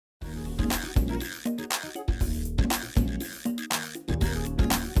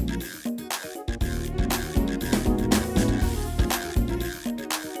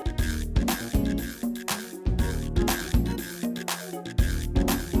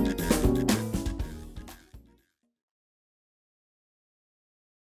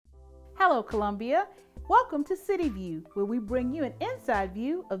Hello, Columbia. Welcome to City View, where we bring you an inside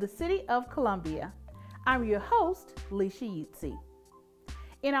view of the city of Columbia. I'm your host, Leisha Yutzi.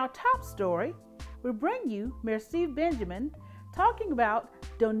 In our top story, we bring you Mayor Steve Benjamin talking about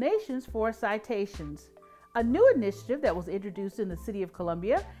donations for citations, a new initiative that was introduced in the city of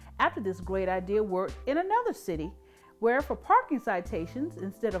Columbia after this great idea worked in another city, where for parking citations,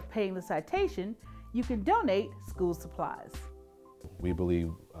 instead of paying the citation, you can donate school supplies. We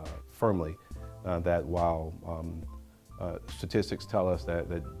believe firmly that while statistics tell us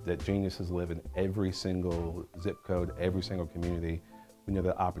that geniuses live in every single zip code, every single community, we know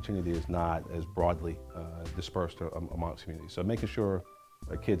that opportunity is not as broadly dispersed amongst communities. So making sure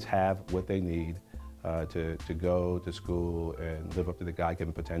kids have what they need to go to school and live up to the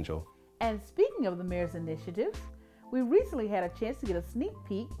God-given potential. And speaking of the mayor's initiatives, we recently had a chance to get a sneak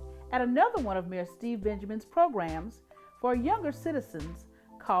peek at another one of Mayor Steve Benjamin's programs for younger citizens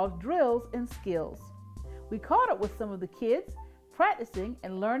called Drills and Skills. We caught up with some of the kids practicing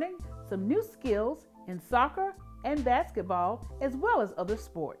and learning some new skills in soccer and basketball, as well as other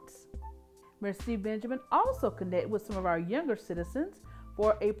sports. Mayor Steve Benjamin also connected with some of our younger citizens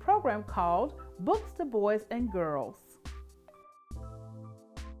for a program called Books to Boys and Girls.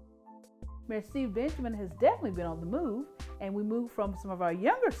 Mayor Steve Benjamin has definitely been on the move, and we moved from some of our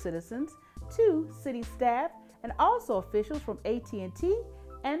younger citizens to city staff and also officials from AT&T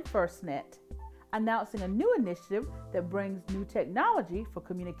and FirstNet, announcing a new initiative that brings new technology for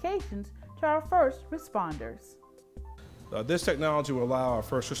communications to our first responders. This technology will allow our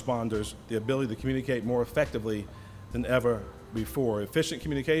first responders the ability to communicate more effectively than ever before. Efficient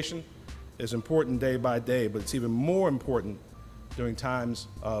communication is important day by day, but it's even more important during times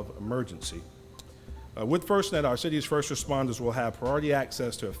of emergency. With FirstNet, our city's first responders will have priority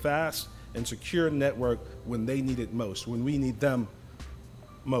access to a fast and secure network when they need it most, when we need them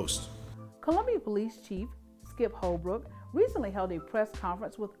most. Columbia Police Chief Skip Holbrook recently held a press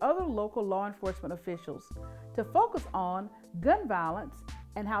conference with other local law enforcement officials to focus on gun violence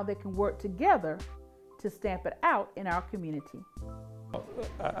and how they can work together to stamp it out in our community.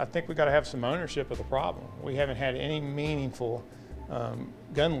 I think we've got to have some ownership of the problem. We haven't had any meaningful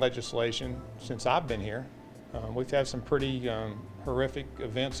gun legislation since I've been here. We've had some pretty horrific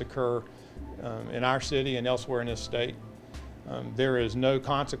events occur in our city and elsewhere in this state. There is no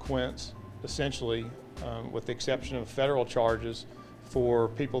consequence, essentially, with the exception of federal charges for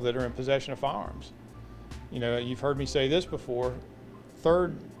people that are in possession of firearms. You know, you've heard me say this before,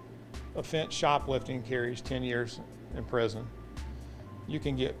 third offense shoplifting carries 10 years in prison. You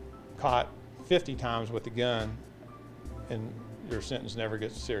can get caught 50 times with a gun and your sentence never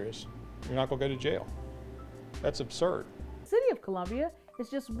gets serious. You're not going to go to jail. That's absurd. The City of Columbia is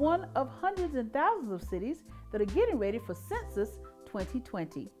just one of hundreds and thousands of cities that are getting ready for Census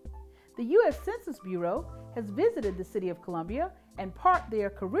 2020. The U.S. Census Bureau has visited the City of Columbia and parked their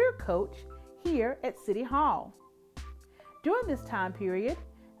career coach here at City Hall. During this time period,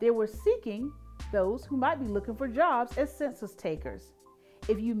 they were seeking those who might be looking for jobs as census takers.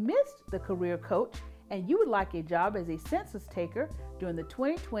 If you missed the career coach and you would like a job as a census taker during the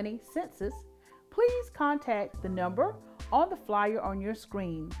 2020 census, please contact the number on the flyer on your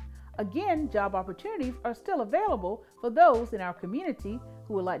screen. Again, job opportunities are still available for those in our community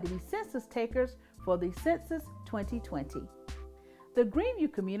who would like to be census takers for the Census 2020. The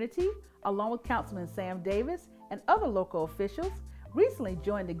Greenview community, along with Councilman Sam Davis and other local officials, recently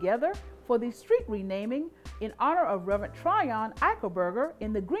joined together for the street renaming in honor of Reverend Tryon Eichelberger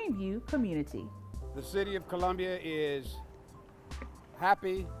in the Greenview community. The City of Columbia is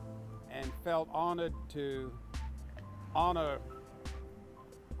happy and felt honored to honor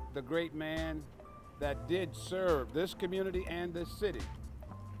the great man that did serve this community and this city.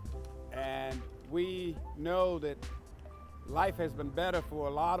 And we know that life has been better for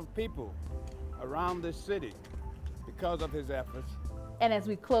a lot of people around this city because of his efforts. And as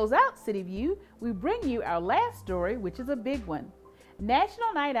we close out City View, we bring you our last story, which is a big one.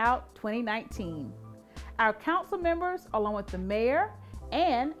 National Night Out 2019. Our council members, along with the mayor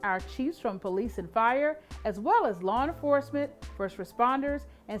and our chiefs from police and fire, as well as law enforcement, first responders,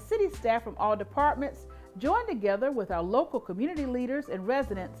 and city staff from all departments, joined together with our local community leaders and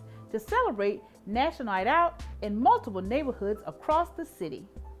residents to celebrate National Night Out in multiple neighborhoods across the city.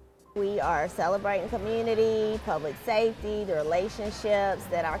 We are celebrating community, public safety, the relationships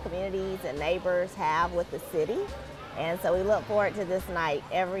that our communities and neighbors have with the city. And so we look forward to this night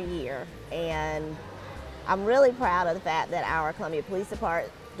every year. And I'm really proud of the fact that our Columbia Police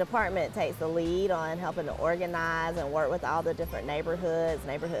Department takes the lead on helping to organize and work with all the different neighborhoods,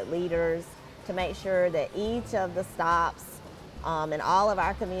 neighborhood leaders, to make sure that each of the stops And all of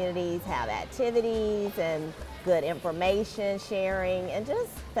our communities have activities and good information sharing and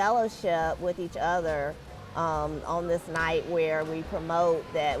just fellowship with each other on this night where we promote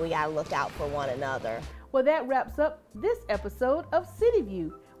that we got to look out for one another. Well, that wraps up this episode of City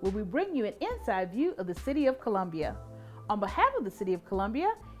View, where we bring you an inside view of the City of Columbia. On behalf of the City of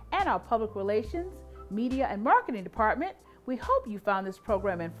Columbia and our Public Relations, Media, and Marketing Department, we hope you found this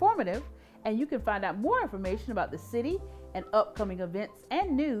program informative, and you can find out more information about the city and upcoming events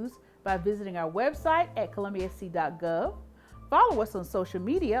and news by visiting our website at columbiasc.gov. Follow us on social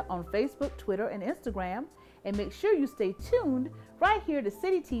media on Facebook, Twitter, and Instagram, and make sure you stay tuned right here to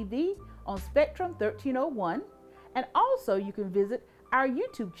CityTV on Spectrum 1301. And also you can visit our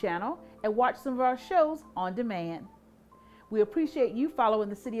YouTube channel and watch some of our shows on demand. We appreciate you following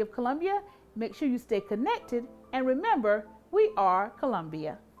the City of Columbia. Make sure you stay connected, and remember, we are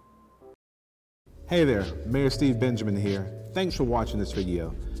Columbia. Hey there, Mayor Steve Benjamin here. Thanks for watching this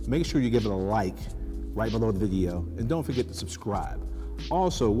video. Make sure you give it a like right below the video, and don't forget to subscribe.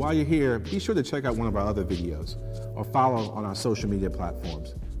 Also, while you're here, be sure to check out one of our other videos or follow on our social media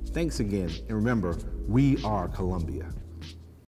platforms. Thanks again, and remember, we are Columbia.